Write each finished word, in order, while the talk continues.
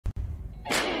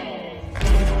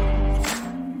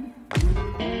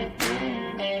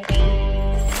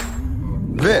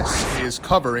This is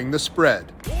Covering the Spread,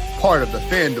 part of the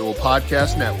FanDuel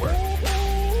Podcast Network.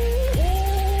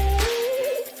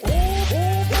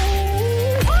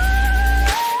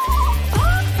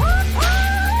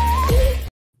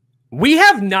 We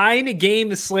have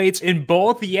 9-game slates in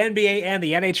both the NBA and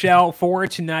the NHL for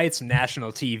tonight's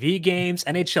national TV games.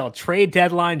 NHL trade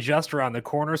deadline just around the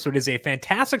corner, so it is a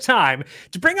fantastic time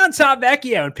to bring on Tom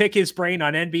Vecchio and pick his brain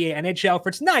on NBA and NHL for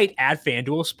tonight at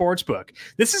FanDuel Sportsbook.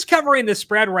 This is Covering the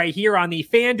Spread right here on the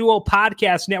FanDuel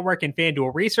Podcast Network and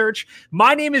FanDuel Research.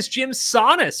 My name is Jim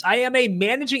Saunas. I am a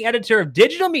managing editor of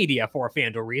digital media for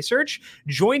FanDuel Research.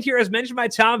 Joined here, as mentioned, by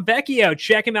Tom Vecchio.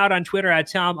 Check him out on Twitter at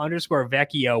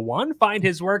Tom_Vecchio1. Find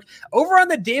his work over on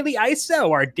the Daily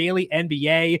ISO, our daily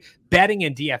NBA betting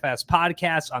and DFS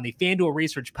podcast on the FanDuel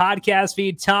Research podcast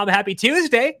feed. Tom, happy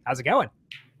Tuesday. How's it going?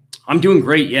 I'm doing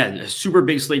great. Yeah, a super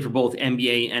big slate for both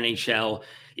NBA and NHL.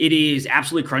 It is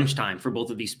absolutely crunch time for both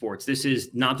of these sports. This is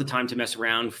not the time to mess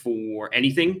around for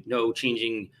anything. No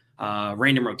changing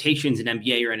random rotations in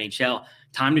NBA or NHL.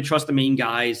 Time to trust the main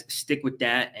guys, stick with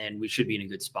that, and we should be in a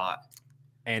good spot.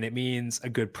 And it means a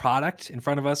good product in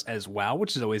front of us as well,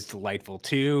 which is always delightful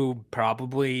too.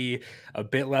 Probably a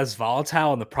bit less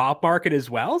volatile in the prop market as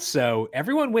well. So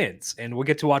everyone wins, and we'll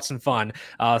get to watch some fun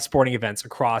sporting events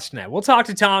across tonight. We'll talk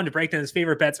to Tom to break down his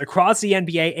favorite bets across the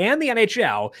NBA and the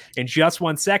NHL in just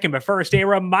 1 second. But first, a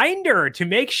reminder to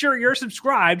make sure you're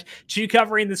subscribed to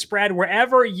Covering the Spread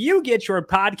wherever you get your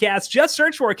podcasts. Just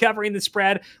search for Covering the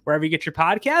Spread wherever you get your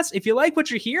podcasts. If you like what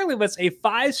you hear, leave us a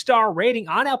 5-star rating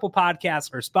on Apple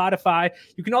Podcasts or Spotify.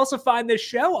 You can also find this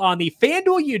show on the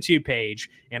FanDuel YouTube page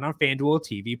and on FanDuel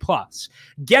TV Plus.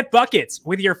 Get buckets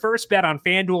with your first bet on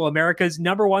FanDuel, America's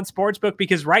 #1 sportsbook,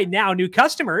 because right now new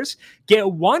customers get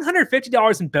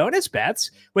 $150 in bonus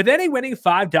bets with any winning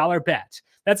 $5 bet.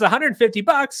 That's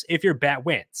 $150 if your bet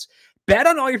wins. Bet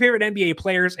on all your favorite NBA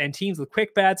players and teams with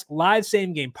quick bets, live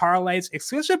same-game parlays,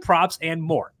 exclusive props, and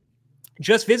more.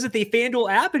 Just visit the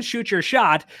FanDuel app and shoot your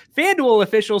shot. FanDuel,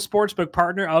 official sportsbook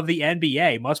partner of the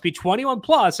NBA. Must be 21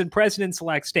 plus and present in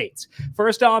select states.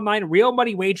 First online real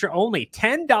money wager only.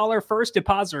 $10 first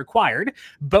deposit required.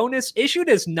 Bonus issued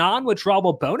as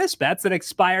non-withdrawable bonus bets that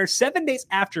expire 7 days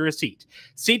after receipt.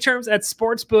 See terms at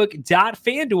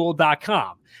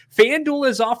sportsbook.fanduel.com. FanDuel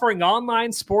is offering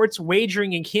online sports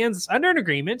wagering in Kansas under an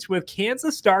agreement with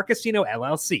Kansas Star Casino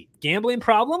LLC. Gambling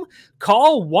problem?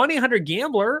 Call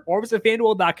 1-800-GAMBLER or visit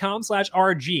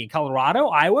FanDuel.com/RG in Colorado,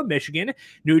 Iowa, Michigan,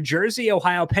 New Jersey,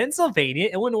 Ohio, Pennsylvania,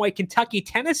 Illinois, Kentucky,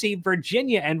 Tennessee,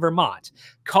 Virginia, and Vermont.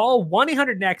 Call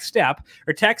 1-800-NEXT-STEP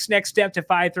or text NEXT STEP to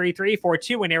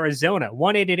 53342 in Arizona,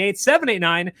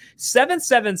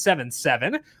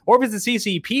 1-888-789-7777, or visit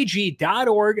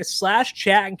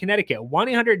ccpg.org/chat in Connecticut,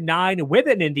 1-800-9-WITH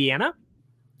in Indiana,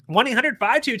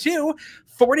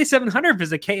 1-800-522-4700.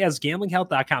 Visit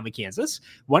ksgamblinghelp.com in Kansas,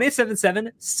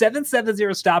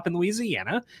 1-877-770-STOP in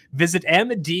Louisiana. Visit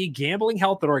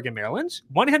mdgamblinghelp.org in Maryland,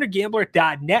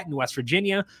 1-800-GAMBLER.net in West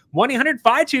Virginia,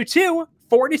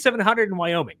 1-800-522-4700 in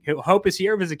Wyoming. Hope is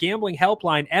here. Visit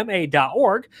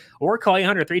gamblinghelplinema.org or call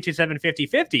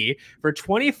 800-327-5050 for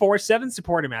 24/7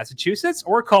 support in Massachusetts,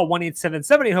 or call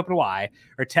 1-877-8-HOPE-NY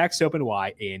or text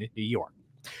OPEN-Y in New York.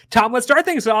 Tom, let's start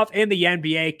things off in the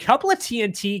NBA. Couple of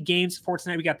TNT games for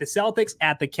tonight. We got the Celtics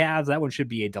at the Cavs. That one should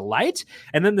be a delight.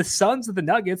 And then the Suns at the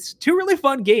Nuggets. Two really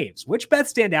fun games. Which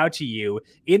bets stand out to you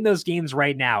in those games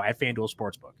right now at FanDuel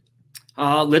Sportsbook?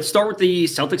 Let's start with the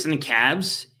Celtics and the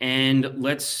Cavs. And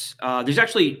there's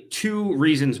actually two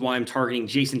reasons why I'm targeting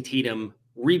Jason Tatum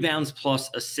rebounds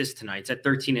plus assists tonight. It's at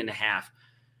 13.5.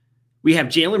 We have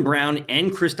Jaylen Brown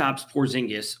and Kristaps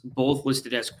Porzingis both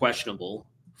listed as questionable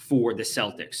for the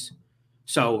Celtics.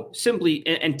 So simply,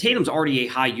 and Tatum's already a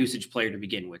high usage player to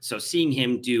begin with. So seeing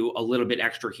him do a little bit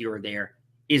extra here or there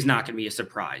is not going to be a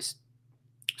surprise.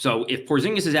 So if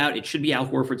Porzingis is out, it should be Al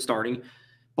Horford starting.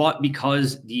 But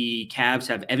because the Cavs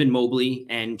have Evan Mobley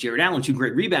and Jared Allen, two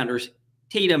great rebounders,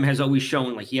 Tatum has always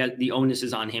shown like the onus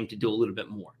is on him to do a little bit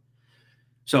more.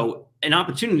 So an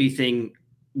opportunity thing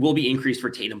will be increased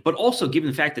for Tatum, but also given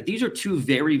the fact that these are two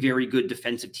very, very good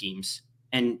defensive teams.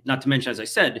 And not to mention, as I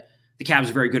said, the Cavs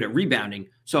are very good at rebounding.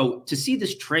 So to see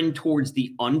this trend towards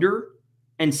the under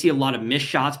and see a lot of missed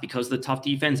shots because of the tough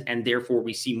defense, and therefore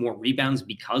we see more rebounds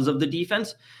because of the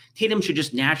defense, Tatum should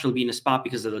just naturally be in a spot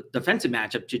because of the defensive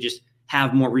matchup to just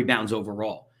have more rebounds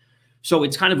overall. So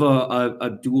it's kind of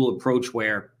a dual approach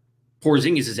where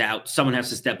Porzingis is out, someone has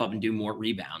to step up and do more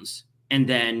rebounds. And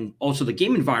then also the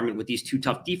game environment with these two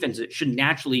tough defenses should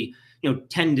naturally,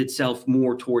 tend itself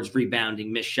more towards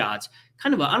rebounding, missed shots,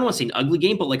 kind of I don't want to say an ugly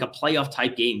game, but like a playoff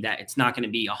type game that it's not going to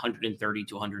be 130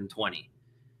 to 120.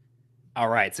 All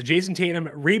right, so Jason Tatum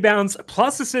rebounds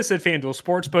plus assists at FanDuel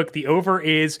Sportsbook. The over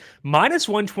is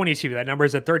 -122. That number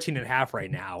is at 13.5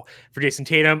 right now for Jason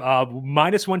Tatum.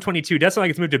 -122. Does sound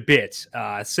like it's moved a bit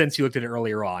since you looked at it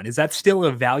earlier on. Is that still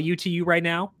a value to you right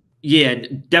now? Yeah,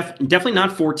 definitely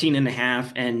not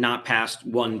 14.5 and not past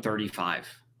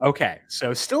 135. Okay,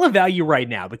 so still a value right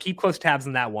now, but keep close tabs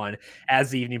on that one as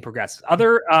the evening progresses.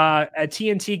 Other a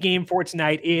TNT game for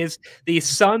tonight is the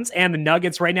Suns and the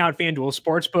Nuggets right now at FanDuel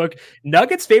Sportsbook.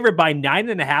 Nuggets favored by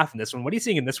 9.5 in this one. What are you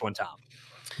seeing in this one, Tom?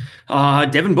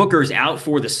 Devin Booker is out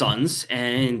for the Suns,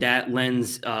 and that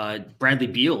lends Bradley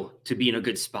Beal to be in a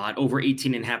good spot. Over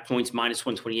 18.5 points,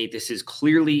 -128. This is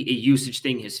clearly a usage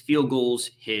thing. His field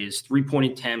goals, his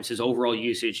three-point attempts, his overall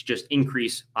usage just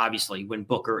increase, obviously, when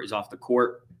Booker is off the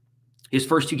court. His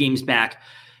first game back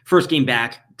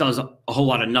does a whole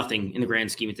lot of nothing in the grand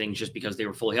scheme of things just because they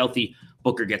were fully healthy.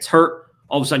 Booker gets hurt.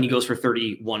 All of a sudden, he goes for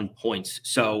 31 points.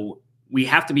 So we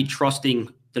have to be trusting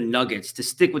the Nuggets to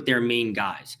stick with their main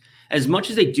guys. As much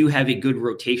as they do have a good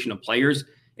rotation of players,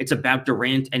 it's about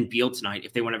Durant and Beal tonight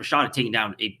if they want to have a shot at taking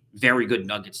down a very good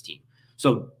Nuggets team.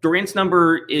 So Durant's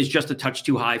number is just a touch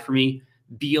too high for me.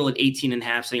 Beal at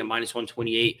 18.5, sitting at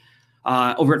 -128.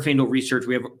 Over at FanDuel Research,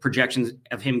 we have projections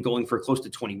of him going for close to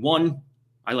 21.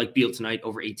 I like Beal tonight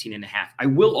over 18.5. I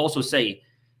will also say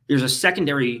there's a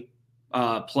secondary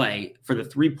play for the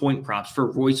three-point props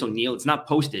for Royce O'Neal. It's not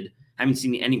posted. I haven't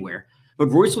seen it anywhere. But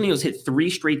Royce O'Neal's hit 3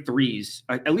 straight threes,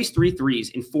 at least 3 threes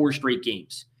in 4 straight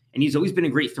games. And he's always been a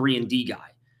great 3-and-D guy.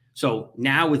 So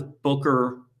now with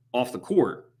Booker off the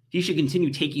court, he should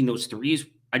continue taking those threes.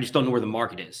 I just don't know where the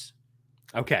market is.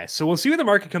 Okay, so we'll see where the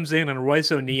market comes in on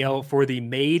Royce O'Neal for the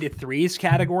made threes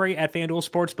category at FanDuel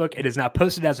Sportsbook. It is not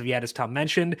posted as of yet, as Tom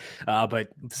mentioned, but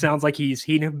sounds like he's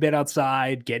heating a bit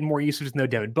outside, getting more usage with no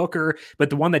Devin Booker. But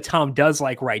the one that Tom does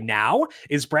like right now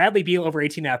is Bradley Beal over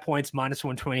 18.5 points,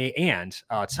 -128, and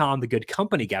Tom, the good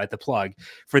company guy with the plug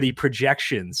for the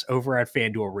projections over at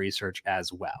FanDuel Research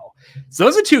as well. So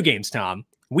those are 2 games, Tom.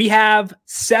 We have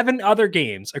 7 other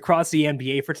games across the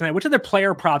NBA for tonight. Which other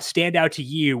player props stand out to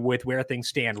you with where things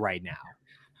stand right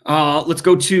now? Let's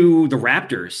go to the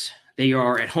Raptors. They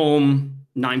are at home,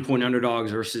 9-point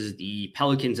underdogs versus the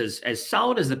Pelicans. As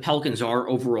solid as the Pelicans are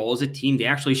overall as a team, they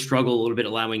actually struggle a little bit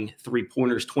allowing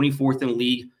 3-pointers, 24th in the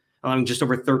league, allowing just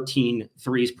over 13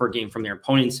 threes per game from their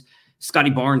opponents. Scotty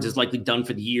Barnes is likely done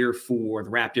for the year for the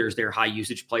Raptors. They're high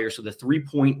usage players. So the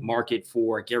 3-point market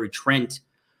for Gary Trent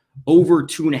over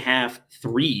 2.5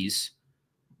 threes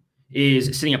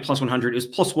is sitting at +100. It was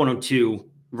 +102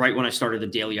 right when I started the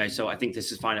daily ISO. I think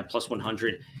this is fine at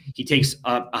 +100. He takes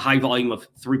a high volume of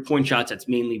 3-point shots. That's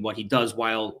mainly what he does,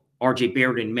 while RJ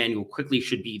Barrett and Emmanuel quickly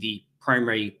should be the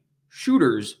primary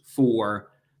shooters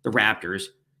for the Raptors.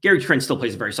 Gary Trent still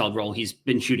plays a very solid role. He's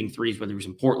been shooting threes, whether he was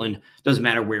in Portland, doesn't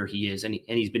matter where he is, and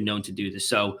he's been known to do this.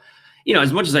 So,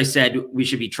 as much as I said we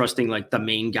should be trusting like the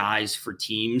main guys for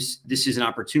teams, this is an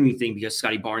opportunity thing because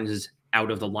Scotty Barnes is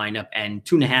out of the lineup, and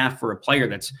 2.5 for a player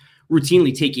that's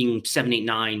routinely taking 7, 8,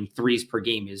 9 threes per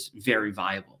game is very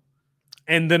viable.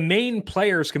 And the main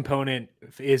players component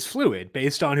is fluid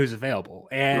based on who's available.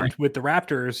 And right, with the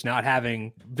Raptors not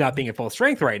being at full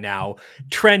strength right now,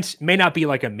 Trent may not be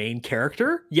like a main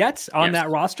character yet on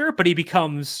that roster, but he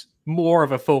becomes more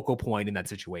of a focal point in that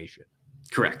situation.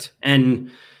 Correct. And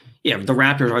yeah, the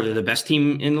Raptors, are they the best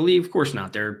team in the league? Of course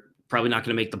not. They're probably not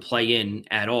going to make the play-in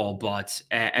at all. But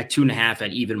at 2.5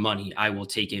 at even money, I will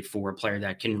take it for a player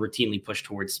that can routinely push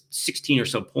towards 16 or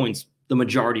so points, the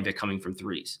majority of it coming from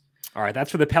threes. All right,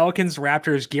 that's for the Pelicans,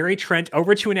 Raptors. Gary Trent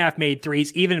over 2.5 made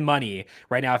threes, even money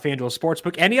right now at FanDuel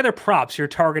Sportsbook. Any other props you're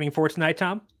targeting for tonight,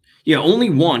 Tom? Yeah, only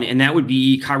one, and that would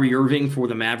be Kyrie Irving for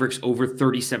the Mavericks over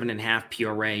 37.5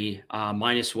 PRA,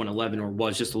 -111, or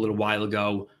was just a little while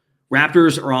ago.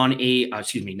 Raptors are on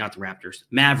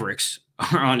Mavericks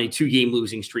are on a 2-game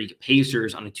losing streak.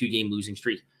 Pacers on a 2-game losing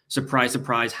streak. Surprise,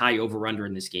 surprise, high over-under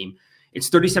in this game. It's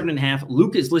 37.5.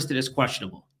 Luke is listed as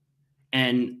questionable.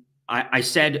 And I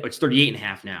said it's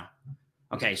 38.5 now.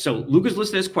 Okay, so Luke is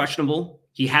listed as questionable.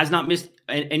 He has not missed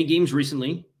any games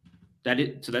recently.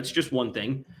 So that's just one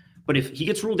thing. But if he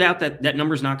gets ruled out, that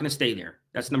number's not going to stay there.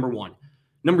 That's number one.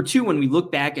 Number two, when we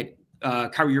look back at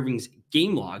Kyrie Irving's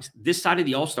game logs, this side of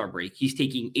the All-Star break, he's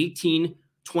taking 18,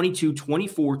 22,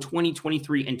 24, 20,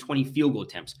 23, and 20 field goal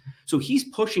attempts. So he's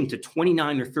pushing to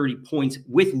 29 or 30 points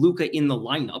with Luka in the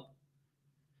lineup,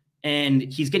 and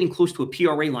he's getting close to a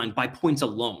PRA line by points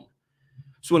alone.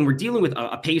 So when we're dealing with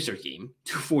a Pacers game,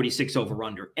 246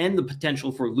 over-under, and the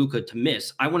potential for Luka to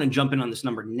miss, I want to jump in on this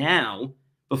number now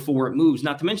before it moves,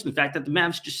 not to mention the fact that the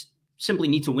Mavs just simply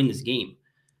need to win this game.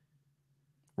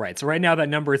 Right. So right now that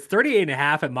number is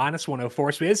 38.5 at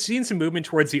 -104. So we have seen some movement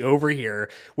towards the over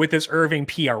here with this Irving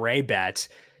PRA bet.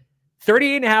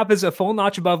 38.5 is a full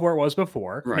notch above where it was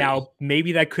before. Right. Now,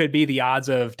 maybe that could be the odds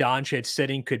of Doncic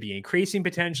sitting could be increasing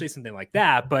potentially, something like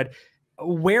that. But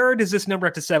where does this number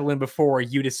have to settle in before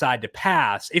you decide to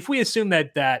pass? If we assume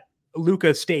that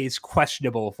Luka stays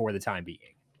questionable for the time being,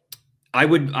 I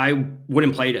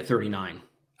wouldn't play it at 39.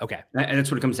 Okay.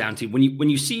 That's what it comes down to. When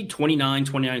you see 29,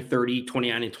 29, 30,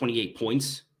 29, and 28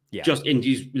 points just in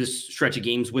this stretch of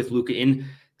games with Luka in,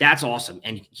 that's awesome.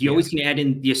 And he always can add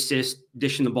in the assist,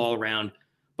 dishing the ball around.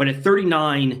 But at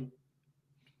 39,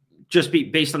 just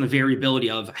based on the variability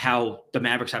of how the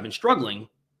Mavericks have been struggling,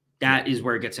 that is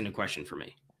where it gets into question for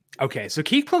me. Okay, so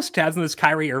keep close tabs on this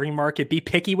Kyrie Irving market. Be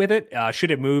picky with it.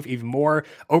 Should it move even more?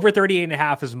 Over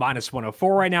 38.5 is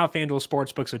 -104 right now, FanDuel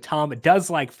Sportsbook. So Tom does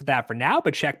like that for now,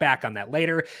 but check back on that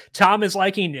later. Tom is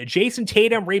liking Jason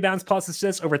Tatum, rebounds plus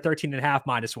assists, over 13.5,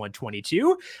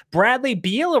 -122. Bradley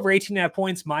Beal, over 18.5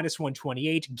 points,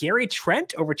 -128. Gary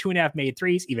Trent, over 2.5 made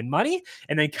threes, even money.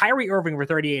 And then Kyrie Irving, over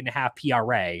 38.5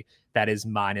 PRA, that is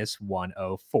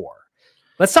 -104.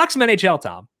 Let's talk some NHL,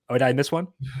 Tom. Oh, did I miss one?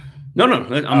 No.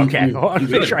 Okay. I'm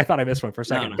pretty sure I thought I missed one for a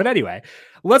second. No. But anyway,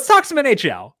 let's talk some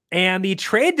NHL. And the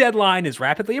trade deadline is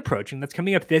rapidly approaching. That's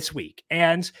coming up this week.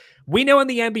 And we know in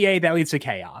the NBA that leads to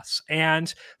chaos.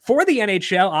 And for the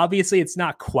NHL, obviously, it's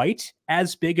not quite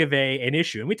as big of an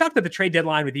issue. And we talked about the trade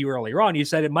deadline with you earlier on. You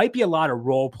said it might be a lot of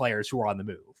role players who are on the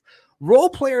move. Role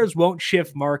players won't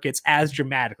shift markets as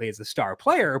dramatically as a star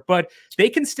player, but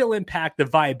they can still impact the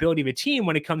viability of a team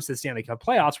when it comes to the Stanley Cup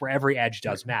playoffs, where every edge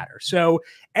does matter. So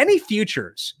any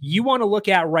futures you want to look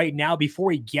at right now before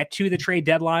we get to the trade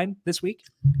deadline this week?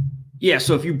 Yeah,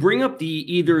 so if you bring up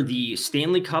either the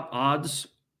Stanley Cup odds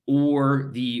or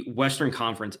the Western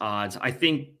Conference odds, I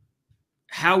think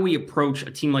how we approach a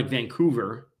team like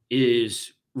Vancouver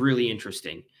is really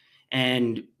interesting.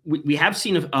 And we have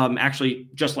seen, actually,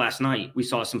 just last night, we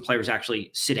saw some players actually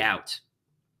sit out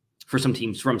for some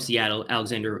teams from Seattle,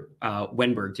 Alexander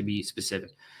Wenberg to be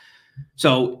specific.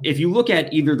 So if you look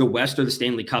at either the West or the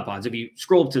Stanley Cup odds, if you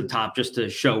scroll up to the top just to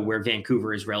show where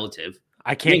Vancouver is relative.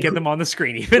 I can't get them on the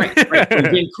screen even. Right. So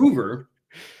Vancouver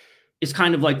is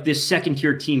kind of like this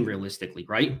second-tier team realistically,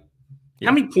 right? Yeah.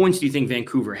 How many points do you think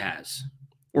Vancouver has?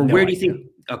 Or where do you think?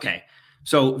 Okay.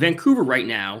 So Vancouver right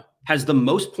now has the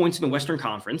most points in the Western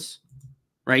Conference,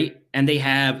 right? And they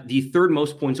have the third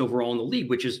most points overall in the league,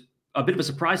 which is a bit of a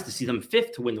surprise to see them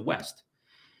fifth to win the West.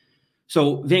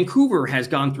 So Vancouver has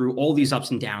gone through all these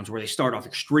ups and downs where they start off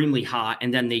extremely hot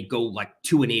and then they go like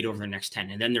 2-8 over their next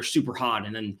 10. And then they're super hot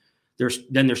and then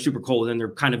they're super cold and they're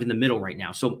kind of in the middle right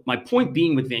now. So my point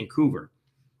being with Vancouver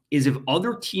is if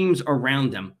other teams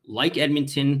around them, like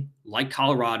Edmonton, like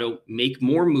Colorado, make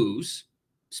more moves,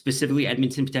 specifically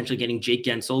Edmonton potentially getting Jake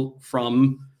Gensel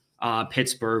from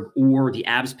Pittsburgh, or the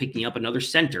Avs picking up another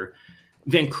center,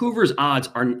 Vancouver's odds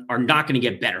are not going to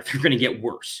get better. They're going to get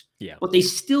worse. Yeah. But they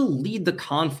still lead the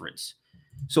conference.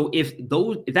 So if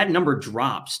that number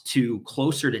drops to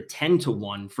closer to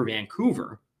 10-1 for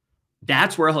Vancouver,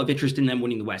 that's where I'll have interest in them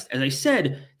winning the West. As I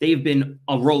said, they've been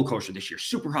a roller coaster this year,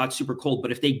 super hot, super cold.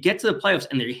 But if they get to the playoffs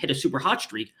and they hit a super hot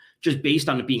streak, just based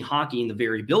on it being hockey and the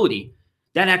variability,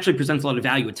 that actually presents a lot of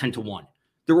value at 10-1.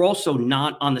 They're also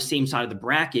not on the same side of the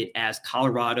bracket as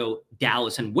Colorado,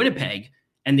 Dallas, and Winnipeg,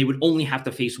 and they would only have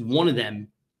to face one of them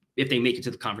if they make it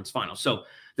to the conference final. So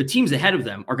the teams ahead of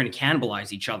them are going to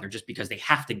cannibalize each other just because they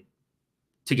have to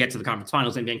get to the conference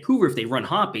finals. And Vancouver, if they run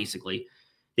hot, basically,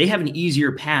 they have an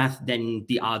easier path than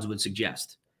the odds would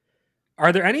suggest.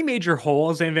 Are there any major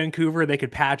holes in Vancouver they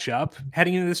could patch up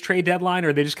heading into this trade deadline, or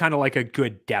are they just kind of like a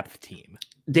good depth team?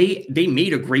 They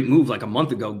made a great move like a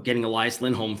month ago, getting Elias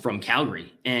Lindholm from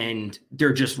Calgary, and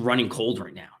they're just running cold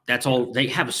right now. That's all. They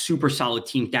have a super solid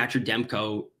team. Thatcher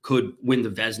Demko could win the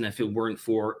Vezina if it weren't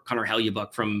for Connor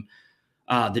Hellebuyck from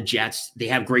the Jets. They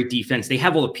have great defense. They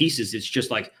have all the pieces. It's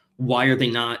just like, why are they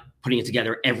not putting it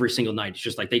together every single night? It's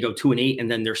just like they go 2-8 and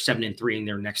then they're 7-3 in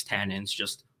their next 10, and it's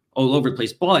just all over the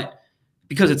place. But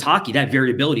because it's hockey, that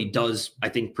variability does, I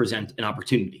think, present an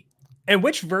opportunity. And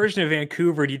which version of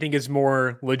Vancouver do you think is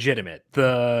more legitimate?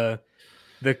 The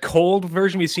cold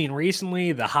version we've seen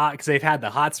recently, the hot, because they've had the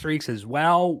hot streaks as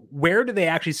well. Where do they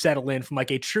actually settle in from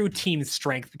like a true team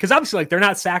strength? Because obviously, like, they're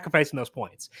not sacrificing those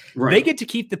points. Right. They get to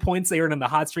keep the points they earn on the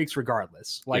hot streaks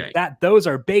regardless. Like those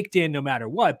are baked in no matter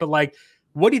what. But like,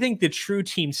 what do you think the true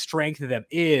team strength of them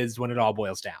is when it all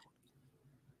boils down?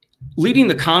 Leading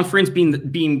the conference, being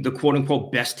the quote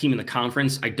unquote best team in the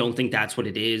conference, I don't think that's what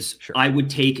it is. Sure. I would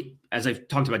take, as I've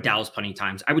talked about Dallas plenty of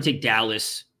times, I would take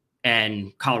Dallas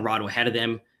and Colorado ahead of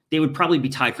them. they would probably be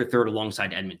tied for third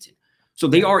alongside Edmonton. So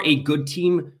they are a good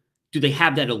team. Do they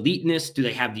have that eliteness? Do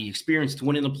they have the experience to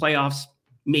win in the playoffs?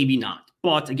 Maybe not.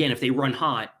 But again, if they run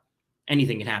hot,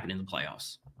 anything can happen in the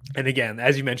playoffs. And again,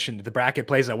 as you mentioned, the bracket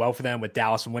plays out well for them with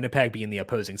Dallas and Winnipeg being the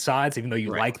opposing sides. Even though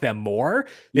you like them more,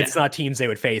 it's not teams they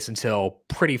would face until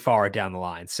pretty far down the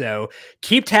line. So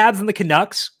keep tabs on the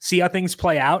Canucks, see how things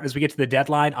play out as we get to the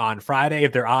deadline on Friday.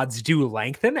 If their odds do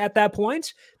lengthen at that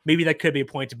point, maybe that could be a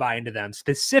point to buy into them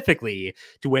specifically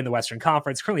to win the Western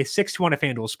Conference. Currently 6-1 at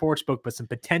FanDuel Sportsbook, but some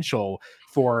potential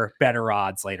for better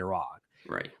odds later on.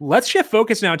 Right. Let's shift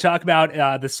focus now and talk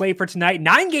about the slate for tonight.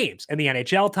 9 games in the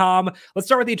NHL, Tom. Let's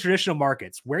start with the traditional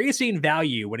markets. Where are you seeing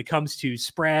value when it comes to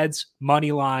spreads,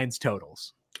 money lines,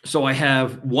 totals? So I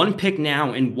have one pick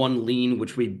now and one lean,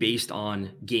 which we based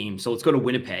on games. So let's go to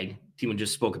Winnipeg. Team we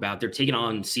just spoke about. They're taking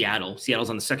on Seattle. Seattle's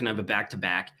on the second night of a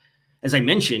back-to-back. As I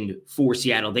mentioned, for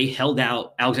Seattle, they held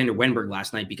out Alexander Wenberg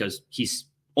last night because he's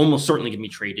almost certainly going to be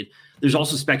traded. There's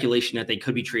also speculation that they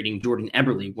could be trading Jordan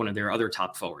Eberle, one of their other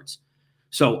top forwards.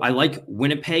 So I like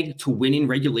Winnipeg to win in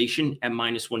regulation at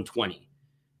 -120.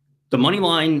 The money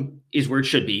line is where it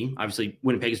should be. Obviously,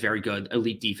 Winnipeg is very good,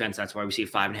 elite defense. That's why we see a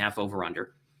 5.5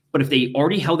 over/under. But if they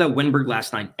already held out Wenberg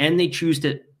last night and they choose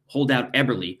to hold out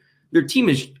Eberle, their team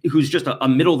who's just a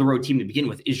middle-of-the-road team to begin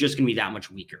with, is just going to be that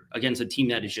much weaker against a team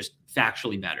that is just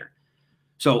factually better.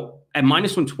 So at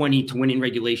 -120 to win in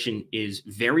regulation is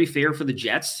very fair for the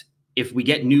Jets. If we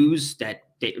get news that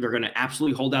they're going to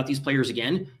absolutely hold out these players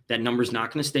again, that number's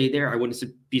not going to stay there. I wouldn't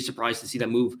be surprised to see that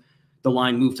the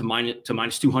line move to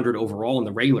 -200 overall in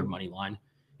the regular money line.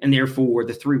 And therefore,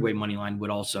 the three-way money line would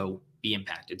also be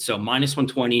impacted. So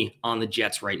 -120 on the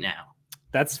Jets right now.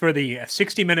 That's for the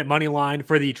 60-minute money line.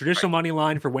 For the traditional money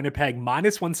line for Winnipeg,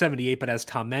 -178. But as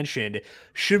Tom mentioned,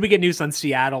 should we get news on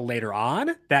Seattle later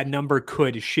on, that number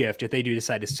could shift if they do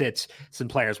decide to sit some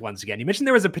players once again. You mentioned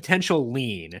there was a potential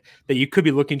lean that you could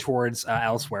be looking towards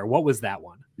elsewhere. What was that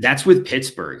one? That's with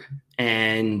Pittsburgh.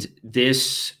 And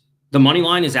the money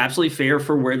line is absolutely fair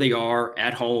for where they are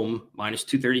at home,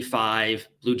 -235.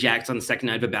 Blue Jackets on the second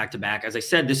night of a back-to-back. As I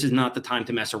said, this is not the time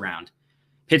to mess around.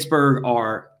 Pittsburgh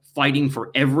are fighting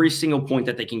for every single point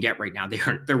that they can get right now.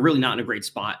 They're really not in a great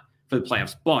spot for the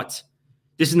playoffs, but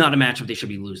this is not a matchup they should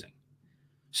be losing.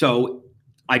 So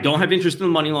I don't have interest in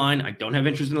the money line. I don't have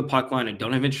interest in the puck line. I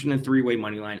don't have interest in the three-way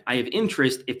money line. I have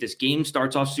interest if this game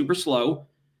starts off super slow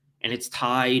and it's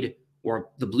tied, or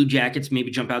the Blue Jackets maybe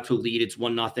jump out to a lead. It's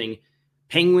 1-0.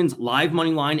 Penguins live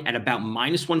money line at about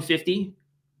 -150.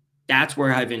 That's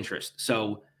where I have interest.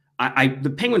 So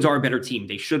the Penguins are a better team.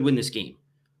 They should win this game.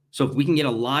 So if we can get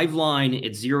a live line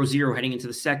at 0-0 heading into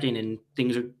the second and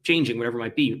things are changing, whatever it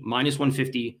might be,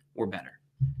 -150 or better.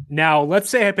 Now, let's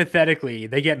say hypothetically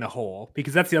they get in a hole,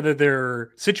 because that's the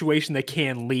other situation that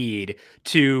can lead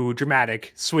to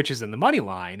dramatic switches in the money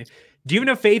line. Do you have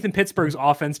enough faith in Pittsburgh's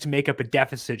offense to make up a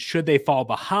deficit should they fall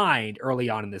behind early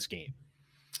on in this game?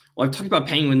 Well, I've talked about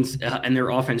Penguins and their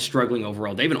offense struggling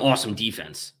overall. They have an awesome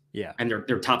defense. Yeah. And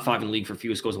they're top 5 in the league for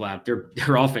fewest goals allowed.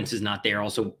 Their offense is not there.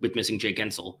 Also with missing Jake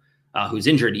Ensel, who's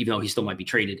injured, even though he still might be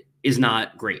traded, is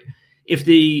not great.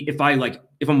 If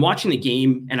I'm watching the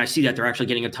game and I see that they're actually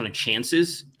getting a ton of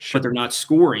chances, but they're not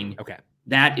scoring,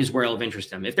 that is where I'll have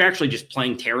interest in them. If they're actually just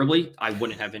playing terribly, I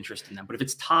wouldn't have interest in them. But if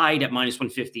it's tied at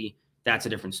 -150, that's a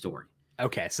different story.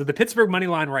 Okay, so the Pittsburgh money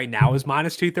line right now is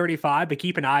 -235, but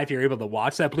keep an eye if you're able to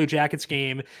watch that Blue Jackets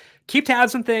game. Keep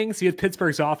tabs on things, see what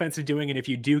Pittsburgh's offense is doing, and if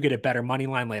you do get a better money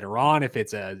line later on, if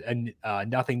it's a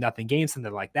 0-0 game,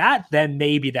 something like that, then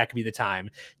maybe that could be the time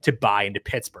to buy into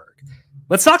Pittsburgh.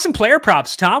 Let's talk some player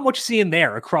props, Tom. What you seeing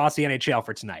there across the NHL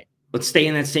for tonight? Let's stay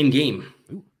in that same game.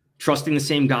 Ooh. Trusting the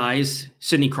same guys.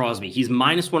 Sidney Crosby, he's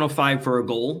 -105 for a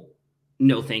goal.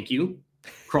 No, thank you.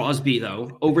 Crosby,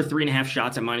 though, over 3.5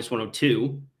 shots at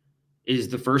 -102 is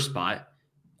the first spot.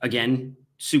 Again,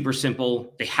 super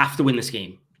simple. They have to win this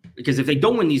game, because if they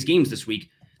don't win these games this week,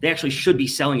 they actually should be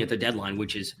selling at the deadline,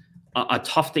 which is a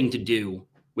tough thing to do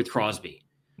with Crosby.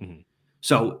 Mm-hmm.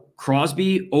 So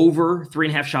Crosby over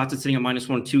 3.5 shots, it's sitting at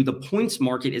 -102. The points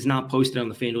market is not posted on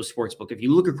the FanDuel Sportsbook. If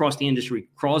you look across the industry,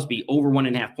 Crosby over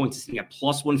 1.5 points is sitting at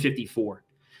 +154.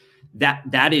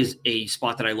 That is a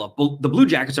spot that I love. The Blue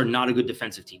Jackets are not a good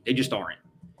defensive team. They just aren't.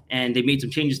 And they made some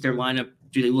changes to their lineup.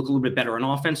 Do they look a little bit better on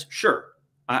offense? Sure.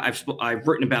 I've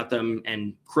written about them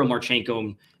and Kirill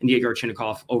Marchenko and Yegor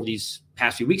Chinnikov over these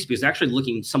past few weeks because they're actually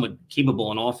looking somewhat capable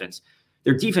on offense.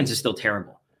 Their defense is still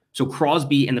terrible. So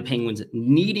Crosby and the Penguins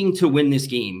needing to win this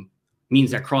game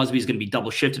means that Crosby is going to be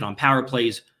double shifted on power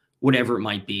plays, whatever it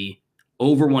might be.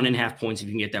 Over 1.5 points if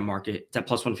you can get that market. It's at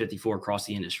 +154 across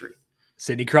the industry.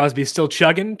 Sidney Crosby's still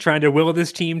chugging, trying to will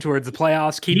this team towards the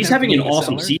playoffs. He's having an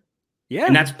awesome season. Yeah.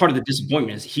 And that's part of the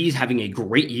disappointment is he's having a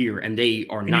great year and they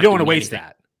are not. You don't want to waste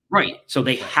that. Right. So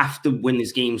they have to win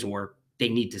these games or they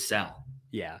need to sell.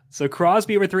 Yeah. So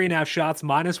Crosby over 3.5 shots,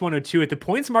 -102. If the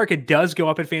points market does go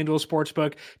up at FanDuel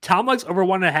Sportsbook, Tom Luck's over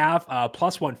 1.5,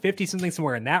 plus 150,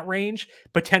 somewhere in that range.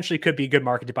 Potentially could be a good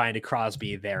market to buy into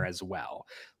Crosby there as well.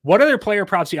 What other player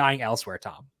props are you eyeing elsewhere,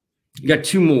 Tom? You got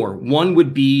two more. One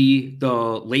would be the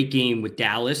late game with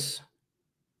Dallas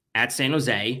at San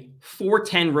Jose.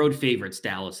 4-10 road favorites,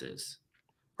 Dallas is.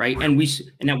 Right. And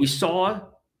now we saw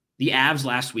the Avs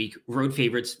last week, road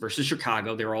favorites versus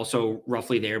Chicago. They're also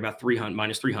roughly there, about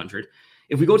 -300.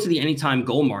 If we go to the anytime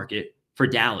goal market for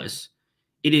Dallas,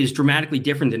 it is dramatically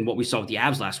different than what we saw with the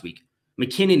Avs last week.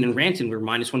 McKinnon and Ranton were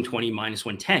 -120,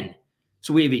 -110.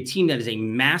 So we have a team that is a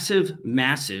massive,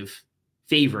 massive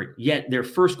favorite, yet their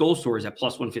first goal scorer is at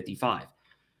 +155.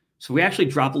 So we actually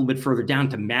drop a little bit further down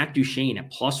to Matt Duchene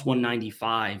at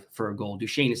 +195 for a goal.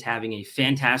 Duchene is having a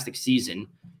fantastic season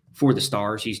for the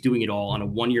Stars. He's doing it all on a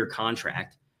 1-year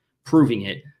contract, proving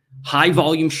it. High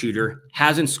volume shooter,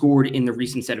 hasn't scored in the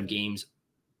recent set of games.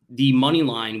 The money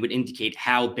line would indicate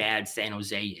how bad San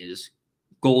Jose is.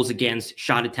 Goals against,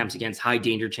 shot attempts against, high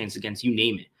danger chance against, you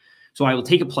name it. So I will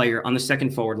take a player on the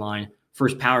second forward line,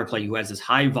 first power play, who has this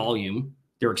high volume.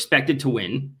 They're expected to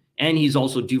win. And he's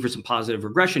also due for some positive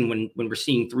regression when we're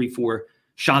seeing 3-4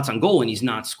 shots on goal and he's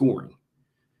not scoring.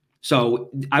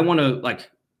 So I want to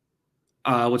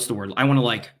I want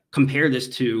to compare this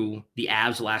to the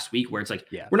Avs last week where it's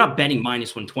we're not betting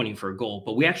 -120 for a goal,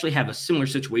 but we actually have a similar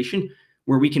situation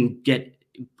where we can get,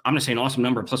 I'm going to say an awesome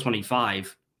number,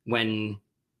 +185 when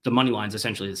the money line is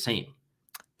essentially the same.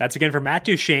 That's again for Matt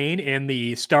Duchene in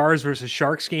the Stars versus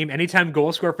Sharks game. Anytime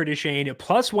goal score for Duchene,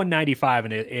 +195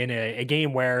 in a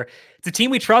game where it's a team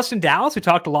we trust in Dallas. We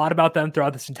talked a lot about them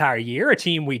throughout this entire year. A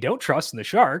team we don't trust in the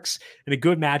Sharks. And a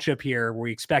good matchup here where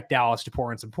we expect Dallas to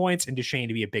pour in some points and Duchene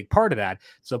to be a big part of that.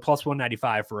 So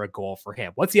 +195 for a goal for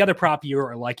him. What's the other prop you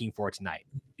are liking for tonight?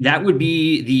 That would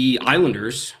be the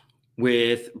Islanders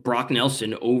with Brock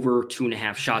Nelson over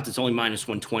 2.5 shots. It's only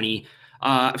 -120.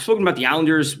 I've spoken about the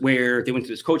Islanders where they went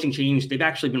through this coaching change. They've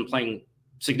actually been playing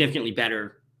significantly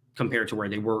better compared to where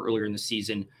they were earlier in the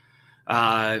season.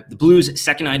 The Blues,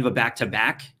 second night of a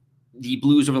back-to-back. The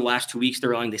Blues over the last 2 weeks,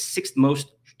 they're allowing the 6th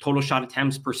most total shot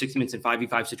attempts per 60 minutes in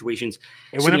 5v5 situations.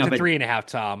 It went up to 3.5,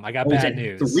 Tom. I got bad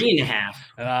news. 3.5.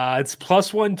 It's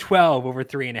 +112 over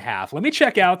 3.5. Let me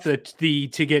check out the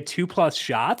to get 2+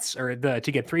 shots or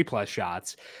to get 3+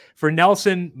 shots for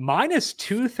Nelson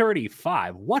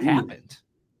 -235. What happened?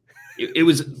 It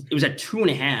was at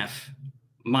 2.5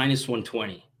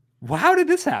 -120. Well, how did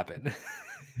this happen?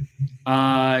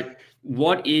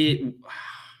 What is?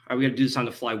 Are we going to do this on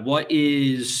the fly? What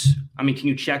is? I mean, can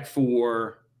you check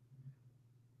for?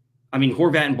 I mean,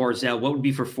 Horvat and Barzal. What would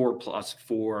be for 4+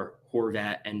 for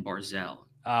Horvat and Barzal?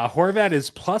 Horvat is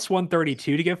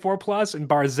 +132 to get 4+, and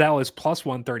Barzal is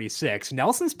 +136.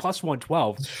 Nelson's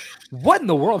 +112. What in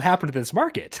the world happened to this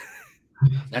market?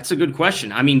 That's a good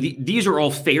question. I mean, these are all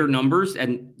fair numbers,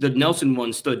 and the Nelson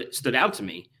one stood out to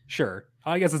me. Sure.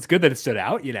 I guess it's good that it stood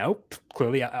out. You know,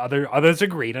 clearly others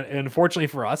agreed. And unfortunately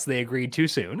for us, they agreed too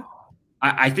soon.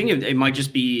 I think it might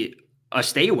just be a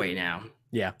stay away now.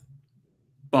 Yeah.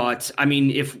 But I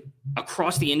mean, if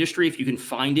across the industry, if you can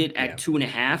find it at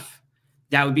 2.5,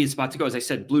 that would be the spot to go. As I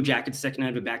said, Blue Jackets, second night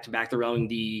of a back-to-back, they're allowing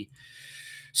the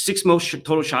 6th most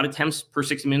total shot attempts per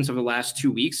 60 minutes over the last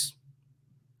 2 weeks.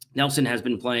 Nelson has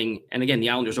been playing, and again, the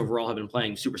Islanders overall have been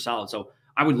playing super solid. So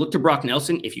I would look to Brock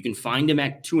Nelson if you can find him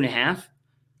at 2.5.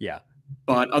 Yeah.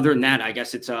 But other than that, I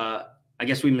guess I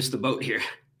guess we missed the boat here.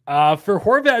 For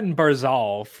Horvat and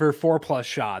Barzal for 4+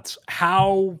 shots,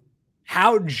 how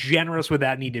generous would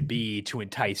that need to be to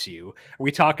entice you? Are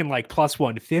we talking like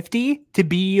 +150 to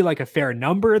be like a fair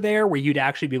number there where you'd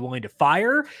actually be willing to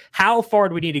fire? How far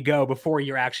do we need to go before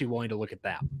you're actually willing to look at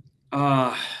that?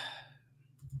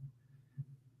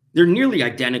 They're nearly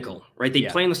identical, right? They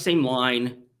play on the same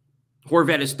line.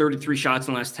 Horvat has 33 shots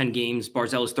in the last 10 games.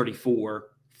 Barzal is 34.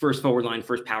 First forward line,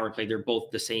 first power play. They're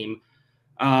both the same.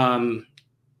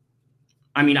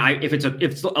 I mean, if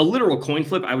it's a literal coin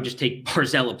flip, I would just take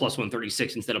Barzal at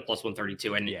 +136 instead of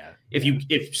 +132. And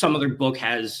if some other book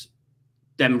has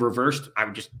them reversed, I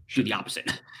would just do the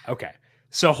opposite. Okay.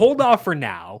 So hold off for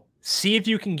now. See if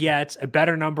you can get a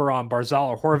better number on Barzal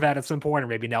or Horvat at some point, or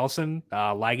maybe Nelson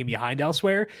lagging behind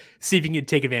elsewhere. See if you can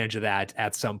take advantage of that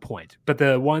at some point. But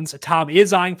the ones Tom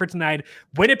is eyeing for tonight,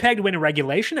 Winnipeg to win in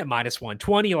regulation at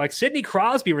 -120. Like Sidney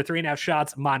Crosby over 3.5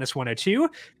 shots, -102.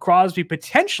 Crosby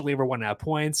potentially over 1.5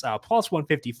 points,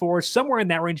 +154. Somewhere in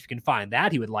that range, if you can find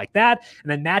that, he would like that.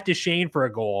 And then Matt Duchene for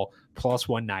a goal,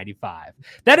 +195.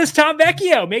 That is Tom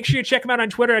Vecchio. Make sure you check him out on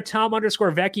Twitter at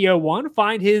Tom_Vecchio1.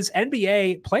 Find his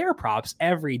NBA player props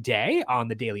every day on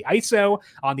the Daily ISO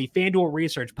on the FanDuel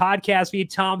Research podcast feed.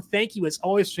 Tom, thank you as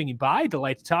always for swinging by.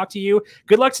 Delight to talk to you.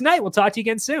 Good luck tonight. We'll talk to you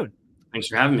again soon. Thanks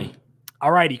for having me.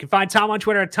 All right. You can find Tom on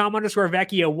Twitter at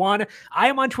Tom_Vecchio1. I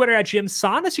am on Twitter at Jim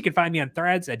Sonnes. You can find me on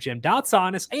Threads at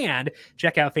Jim.Sonnes, and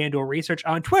check out FanDuel Research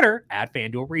on Twitter at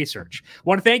FanDuel Research.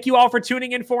 Want to thank you all for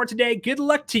tuning in for today. Good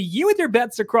luck to you with your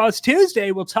bets across Tuesday.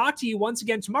 We'll talk to you once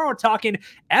again tomorrow talking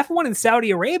F1 in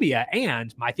Saudi Arabia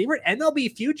and my favorite MLB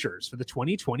futures for the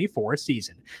 2024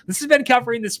 season. This has been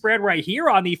Covering the Spread right here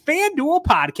on the FanDuel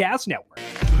Podcast Network.